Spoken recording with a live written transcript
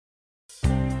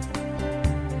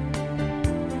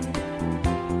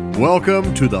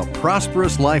Welcome to the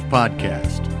Prosperous Life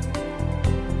Podcast.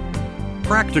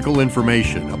 Practical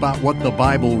information about what the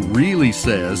Bible really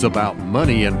says about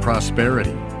money and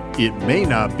prosperity. It may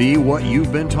not be what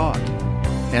you've been taught.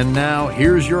 And now,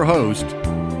 here's your host,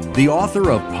 the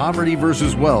author of Poverty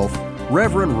versus Wealth,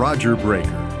 Reverend Roger Breaker.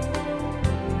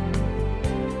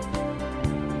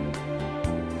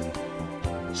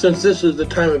 Since this is the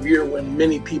time of year when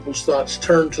many people's thoughts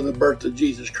turn to the birth of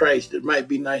Jesus Christ, it might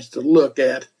be nice to look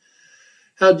at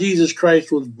how Jesus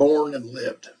Christ was born and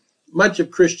lived. Much of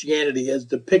Christianity has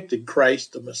depicted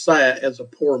Christ, the Messiah, as a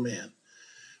poor man.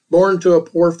 Born to a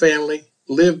poor family,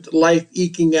 lived life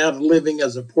eking out a living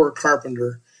as a poor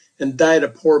carpenter, and died a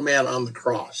poor man on the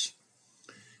cross.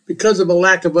 Because of a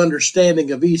lack of understanding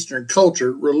of Eastern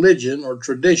culture, religion or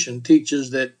tradition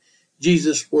teaches that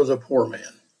Jesus was a poor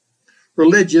man.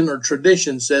 Religion or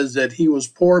tradition says that he was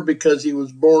poor because he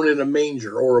was born in a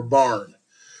manger or a barn.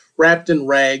 Wrapped in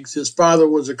rags, his father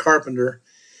was a carpenter,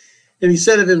 and he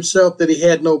said of himself that he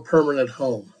had no permanent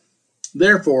home.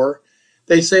 Therefore,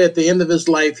 they say at the end of his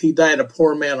life, he died a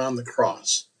poor man on the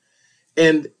cross.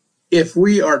 And if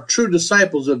we are true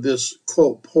disciples of this,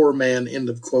 quote, poor man, end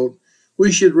of quote,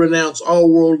 we should renounce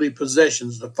all worldly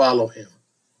possessions to follow him.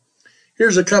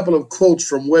 Here's a couple of quotes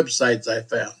from websites I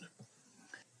found.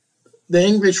 The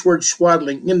English word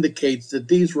swaddling indicates that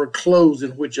these were clothes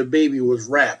in which a baby was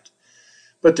wrapped,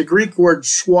 but the Greek word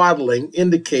swaddling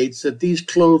indicates that these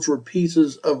clothes were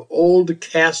pieces of old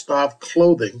cast-off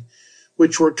clothing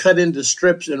which were cut into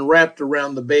strips and wrapped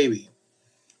around the baby.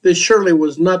 This surely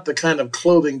was not the kind of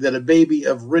clothing that a baby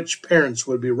of rich parents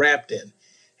would be wrapped in.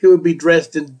 He would be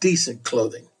dressed in decent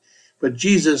clothing, but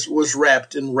Jesus was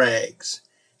wrapped in rags.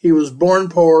 He was born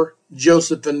poor.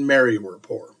 Joseph and Mary were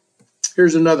poor.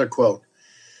 Here's another quote.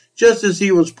 Just as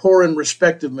he was poor in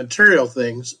respect of material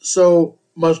things, so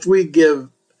must we give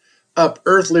up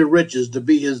earthly riches to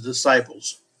be his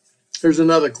disciples. Here's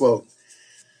another quote.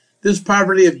 This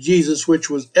poverty of Jesus, which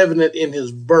was evident in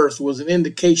his birth, was an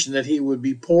indication that he would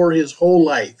be poor his whole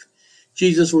life.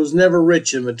 Jesus was never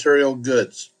rich in material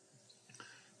goods.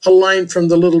 A line from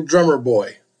the Little Drummer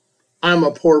Boy. I'm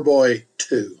a poor boy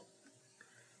too.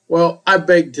 Well, I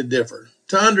beg to differ.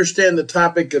 To understand the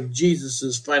topic of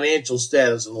Jesus' financial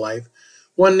status in life,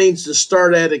 one needs to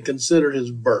start at and consider his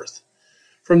birth.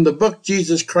 From the book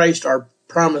Jesus Christ, Our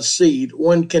Promised Seed,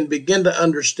 one can begin to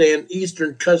understand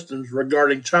Eastern customs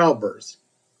regarding childbirth.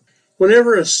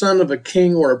 Whenever a son of a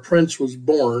king or a prince was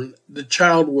born, the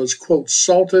child was, quote,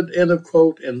 salted, end of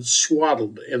quote, and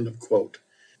swaddled, end of quote.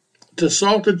 To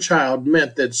salt a child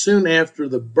meant that soon after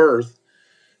the birth,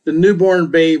 the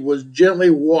newborn babe was gently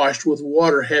washed with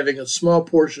water having a small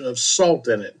portion of salt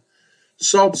in it.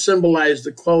 Salt symbolized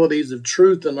the qualities of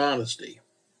truth and honesty.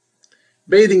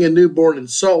 Bathing a newborn in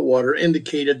salt water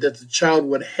indicated that the child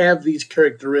would have these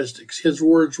characteristics. His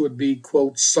words would be,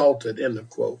 quote, salted, end of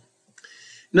quote.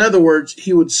 In other words,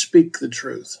 he would speak the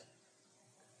truth.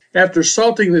 After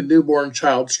salting the newborn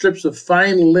child, strips of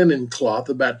fine linen cloth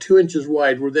about 2 inches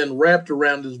wide were then wrapped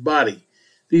around his body.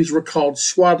 These were called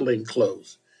swaddling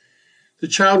clothes. The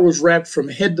child was wrapped from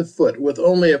head to foot, with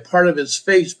only a part of his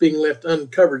face being left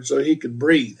uncovered so he could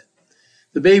breathe.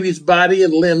 The baby's body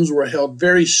and limbs were held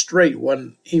very straight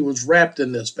when he was wrapped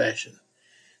in this fashion.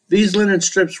 These linen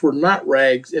strips were not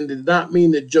rags and did not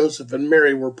mean that Joseph and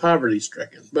Mary were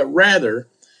poverty-stricken, but rather,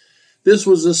 this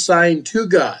was a sign to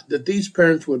God that these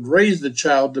parents would raise the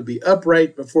child to be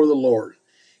upright before the Lord.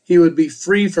 He would be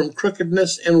free from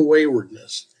crookedness and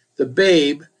waywardness. The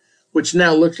babe, which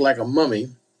now looked like a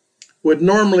mummy, would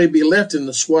normally be left in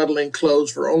the swaddling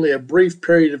clothes for only a brief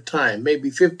period of time, maybe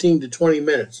 15 to 20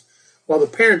 minutes, while the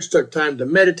parents took time to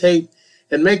meditate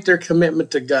and make their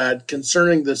commitment to God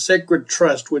concerning the sacred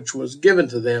trust which was given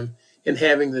to them in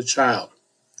having the child.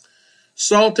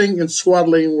 Salting and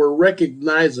swaddling were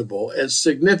recognizable as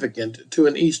significant to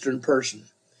an Eastern person.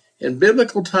 In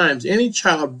biblical times, any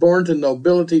child born to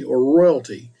nobility or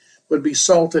royalty would be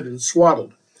salted and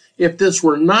swaddled. If this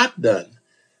were not done,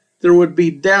 there would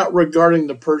be doubt regarding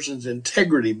the person's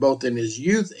integrity, both in his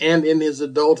youth and in his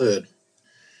adulthood.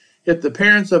 If the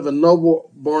parents of a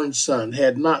noble-born son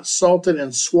had not salted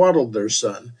and swaddled their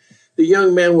son, the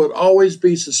young man would always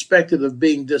be suspected of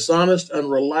being dishonest,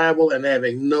 unreliable, and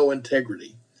having no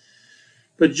integrity.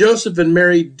 But Joseph and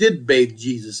Mary did bathe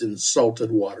Jesus in salted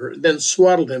water, then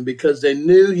swaddled him because they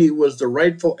knew he was the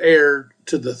rightful heir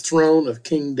to the throne of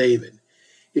King David.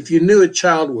 If you knew a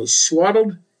child was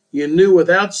swaddled, you knew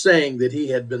without saying that he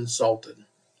had been salted.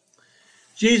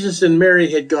 Jesus and Mary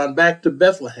had gone back to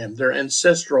Bethlehem, their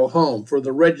ancestral home, for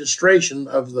the registration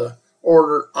of the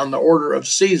order of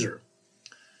Caesar.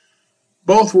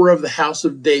 Both were of the house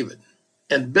of David.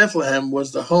 and Bethlehem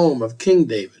was the home of King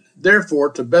David. Therefore,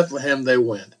 to Bethlehem they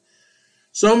went.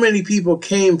 So many people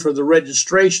came for the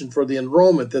registration for the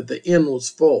enrollment that the inn was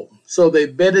full. So they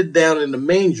bedded down in the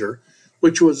manger,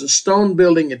 which was a stone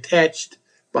building attached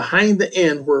behind the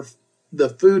inn where the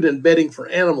food and bedding for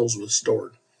animals was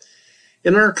stored.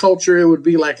 In our culture, it would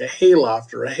be like a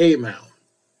hayloft or a haymow.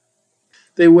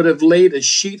 They would have laid a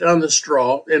sheet on the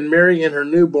straw, and Mary and her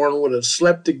newborn would have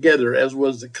slept together, as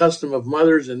was the custom of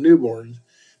mothers and newborns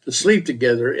to sleep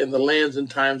together in the lands and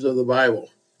times of the Bible.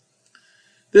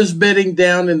 This bedding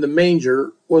down in the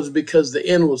manger was because the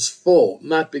inn was full,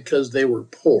 not because they were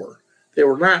poor. They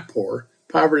were not poor,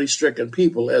 poverty-stricken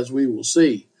people, as we will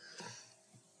see.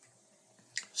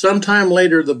 Sometime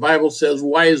later, the Bible says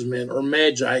wise men or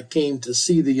magi came to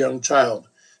see the young child.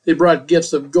 They brought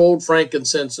gifts of gold,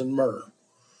 frankincense, and myrrh.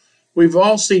 We've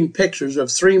all seen pictures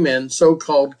of three men,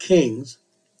 so-called kings,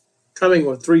 coming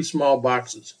with three small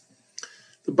boxes.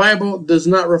 The Bible does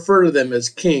not refer to them as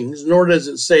kings, nor does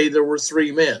it say there were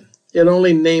three men. It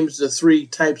only names the three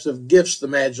types of gifts the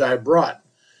Magi brought.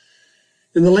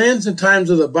 In the lands and times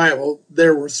of the Bible,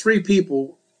 there were three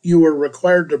people you were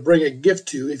required to bring a gift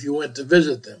to if you went to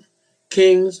visit them: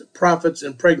 kings, prophets,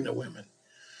 and pregnant women.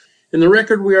 In the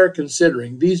record we are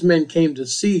considering, these men came to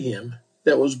see him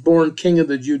that was born King of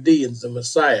the Judeans, the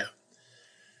Messiah.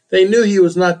 They knew he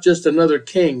was not just another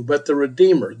king, but the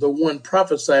Redeemer, the one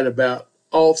prophesied about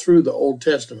all through the Old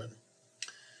Testament.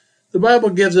 The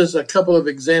Bible gives us a couple of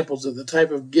examples of the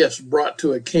type of gifts brought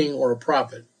to a king or a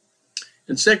prophet.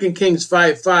 In 2 Kings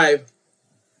 5:5,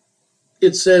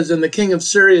 it says, "And the king of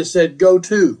Syria said, Go,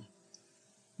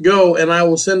 and I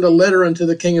will send a letter unto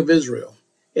the king of Israel.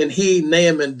 And he,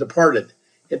 Naaman, departed,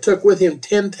 and took with him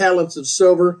 10 talents of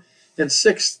silver, and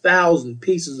 6,000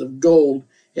 pieces of gold,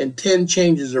 and 10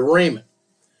 changes of raiment."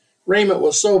 Raiment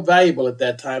was so valuable at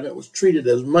that time, it was treated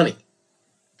as money.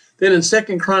 Then in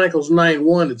 2 Chronicles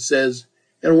 9:1 it says,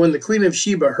 "And when the queen of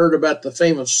Sheba heard about the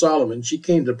fame of Solomon, she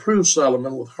came to prove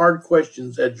Solomon with hard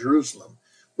questions at Jerusalem,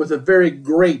 with a very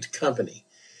great company,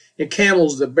 and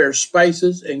camels that bear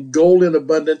spices, and gold in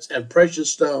abundance, and precious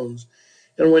stones.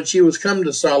 And when she was come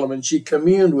to Solomon, she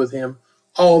communed with him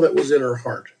all that was in her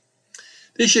heart."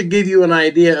 This should give you an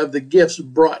idea of the gifts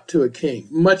brought to a king,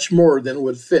 much more than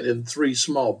would fit in 3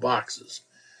 small boxes.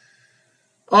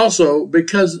 Also,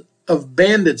 because of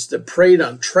bandits that preyed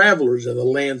on travelers in the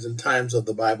lands and times of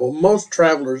the Bible, most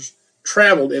travelers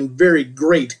traveled in very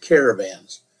great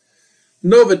caravans.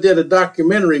 Nova did a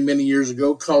documentary many years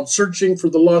ago called Searching for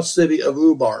the Lost City of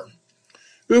Ubar.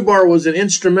 Ubar was an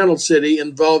instrumental city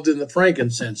involved in the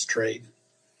frankincense trade.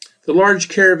 The large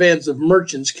caravans of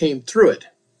merchants came through it.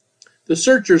 The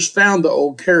searchers found the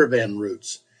old caravan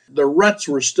routes. The ruts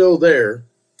were still there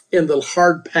in the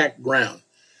hard-packed ground.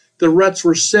 The ruts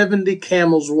were 70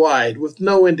 camels wide, with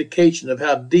no indication of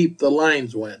how deep the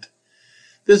lines went.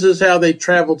 This is how they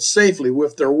traveled safely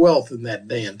with their wealth in that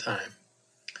day and time.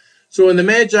 So when the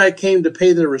Magi came to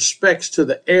pay their respects to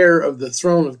the heir of the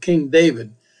throne of King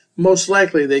David, most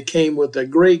likely they came with a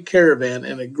great caravan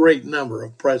and a great number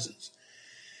of presents.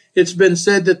 It's been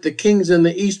said that the kings in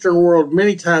the Eastern world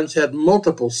many times had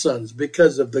multiple sons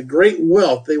because of the great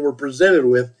wealth they were presented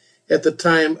with at the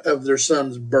time of their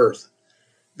son's birth.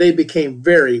 They became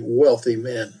very wealthy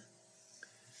men.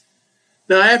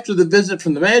 Now, after the visit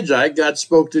from the Magi, God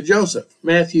spoke to Joseph,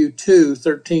 Matthew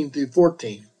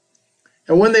 2:13-14.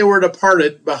 "And when they were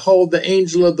departed, behold, the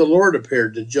angel of the Lord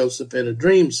appeared to Joseph in a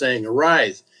dream, saying,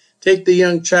 Arise, take the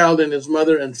young child and his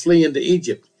mother, and flee into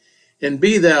Egypt. And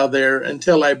be thou there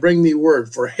until I bring thee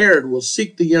word, for Herod will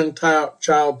seek the young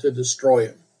child to destroy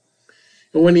him.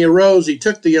 And when he arose, he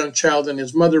took the young child and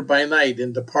his mother by night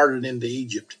and departed into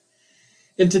Egypt."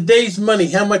 In today's money,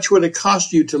 how much would it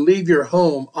cost you to leave your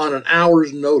home on an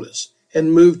hour's notice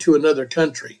and move to another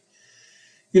country?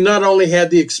 You not only had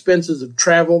the expenses of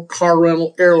travel, car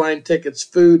rental, airline tickets,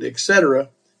 food, etc.,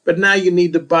 but now you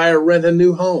need to buy or rent a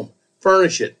new home,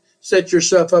 furnish it, set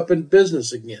yourself up in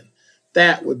business again.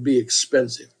 That would be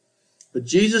expensive. But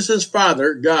Jesus'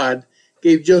 father, God,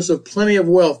 gave Joseph plenty of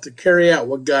wealth to carry out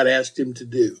what God asked him to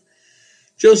do.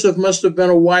 Joseph must have been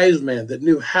a wise man that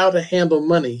knew how to handle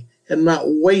money and not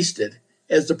waste it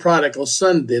as the prodigal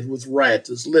son did with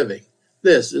riotous living.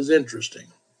 This is interesting.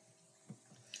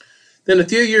 Then a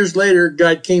few years later,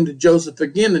 God came to Joseph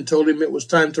again and told him it was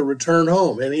time to return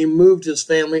home, and he moved his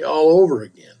family all over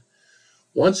again.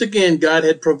 Once again, God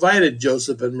had provided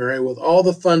Joseph and Mary with all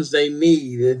the funds they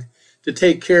needed to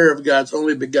take care of God's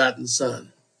only begotten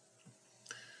son.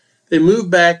 They moved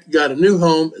back, got a new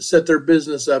home, set their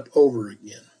business up over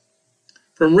again.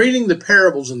 From reading the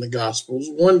parables in the Gospels,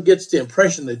 one gets the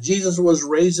impression that Jesus was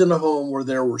raised in a home where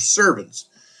there were servants,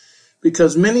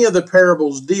 because many of the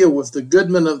parables deal with the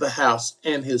goodman of the house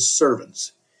and his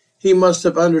servants. He must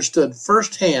have understood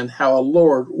firsthand how a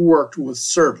Lord worked with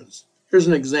servants. Here's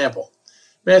an example.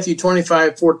 Matthew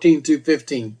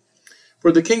 25:14-15.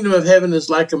 For the kingdom of heaven is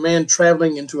like a man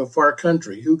traveling into a far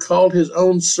country, who called his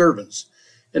own servants,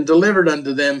 and delivered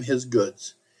unto them his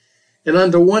goods. And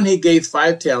unto one he gave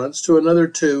 5 talents, to another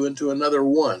 2, and to another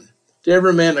 1, to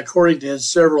every man according to his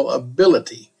several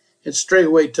ability, and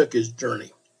straightway took his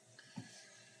journey.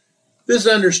 This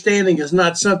understanding is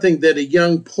not something that a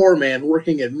young poor man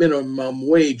working at minimum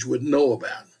wage would know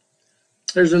about.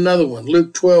 There's another one,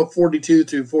 Luke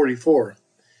 12:42-44.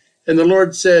 And the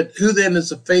Lord said, Who then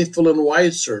is a faithful and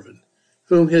wise servant,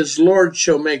 whom his Lord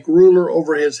shall make ruler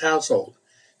over his household,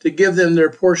 to give them their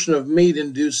portion of meat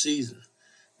in due season?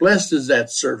 Blessed is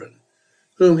that servant,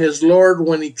 whom his Lord,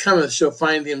 when he cometh, shall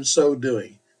find him so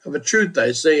doing. Of a truth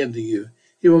I say unto you,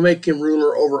 he will make him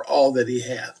ruler over all that he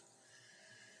hath.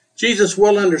 Jesus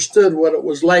well understood what it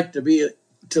was like to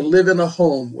live in a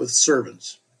home with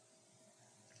servants.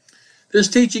 This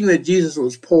teaching that Jesus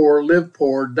was poor, lived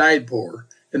poor, died poor,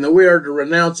 and that we are to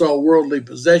renounce all worldly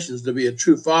possessions to be a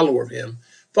true follower of him,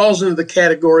 falls into the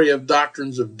category of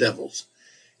doctrines of devils.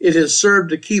 It has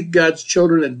served to keep God's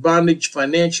children in bondage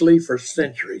financially for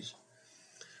centuries.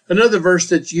 Another verse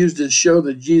that's used to show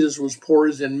that Jesus was poor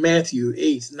is in Matthew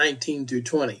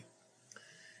 8:19-20.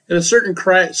 And a certain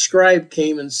scribe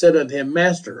came and said unto him,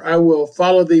 Master, I will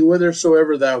follow thee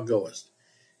whithersoever thou goest.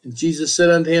 And Jesus said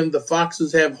unto him, The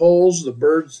foxes have holes, the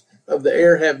birds of the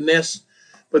air have nests,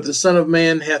 but the Son of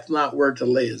Man hath not where to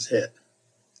lay his head.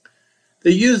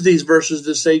 They use these verses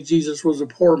to say Jesus was a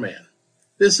poor man.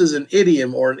 This is an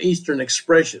idiom or an Eastern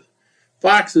expression.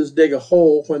 Foxes dig a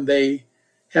hole when they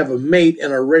have a mate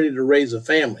and are ready to raise a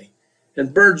family,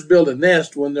 and birds build a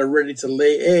nest when they're ready to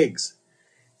lay eggs.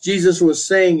 Jesus was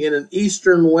saying in an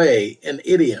Eastern way, an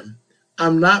idiom,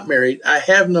 I'm not married, I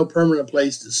have no permanent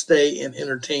place to stay and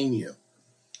entertain you.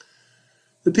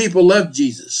 The people loved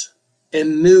Jesus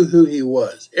and knew who he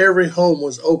was. Every home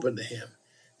was open to him.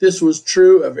 This was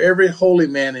true of every holy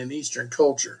man in Eastern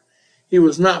culture. He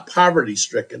was not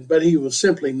poverty-stricken, but he was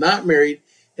simply not married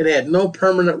and had no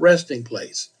permanent resting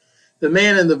place. The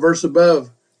man in the verse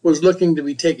above was looking to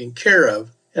be taken care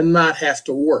of and not have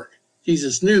to work.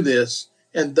 Jesus knew this,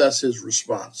 and thus his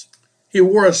response. He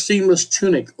wore a seamless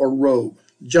tunic or robe.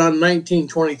 John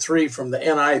 19:23 from the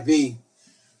NIV.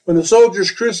 When the soldiers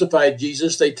crucified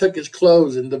Jesus, they took his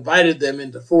clothes and divided them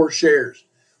into 4 shares,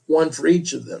 one for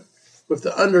each of them, with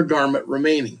the undergarment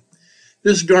remaining.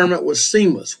 This garment was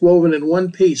seamless, woven in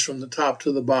one piece from the top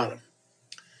to the bottom.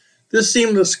 This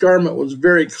seamless garment was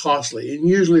very costly and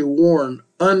usually worn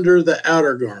under the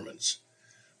outer garments.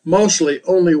 Mostly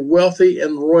only wealthy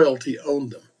and royalty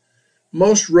owned them.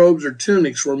 Most robes or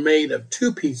tunics were made of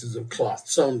 2 pieces of cloth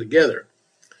sewn together.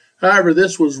 However,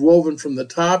 this was woven from the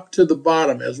top to the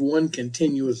bottom as one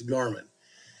continuous garment.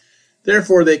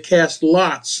 Therefore, they cast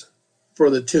lots for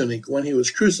the tunic when he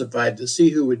was crucified to see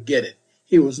who would get it.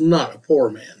 He was not a poor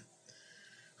man.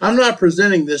 I'm not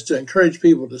presenting this to encourage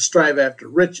people to strive after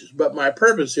riches, but my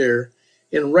purpose here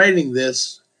in writing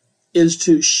this is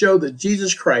to show that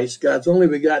Jesus Christ, God's only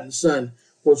begotten Son,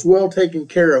 was well taken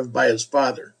care of by his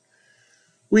Father.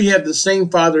 We have the same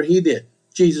Father he did.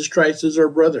 Jesus Christ is our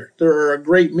brother. There are a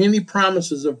great many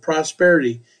promises of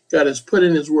prosperity God has put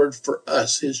in his word for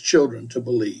us, his children, to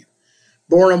believe.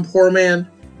 Born a poor man,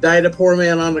 died a poor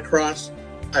man on the cross,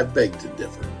 I beg to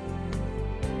differ.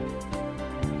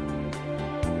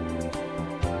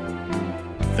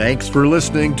 Thanks for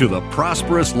listening to the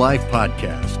Prosperous Life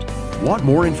Podcast. Want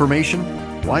more information?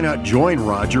 Why not join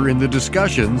Roger in the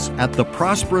discussions at the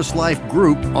Prosperous Life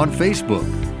group on Facebook,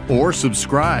 or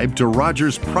subscribe to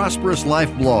Roger's Prosperous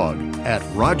Life blog at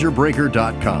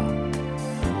rogerbreaker.com.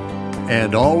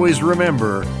 And always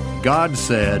remember, God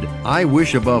said, I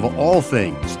wish above all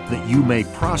things that you may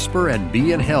prosper and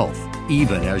be in health,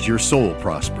 even as your soul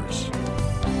prospers.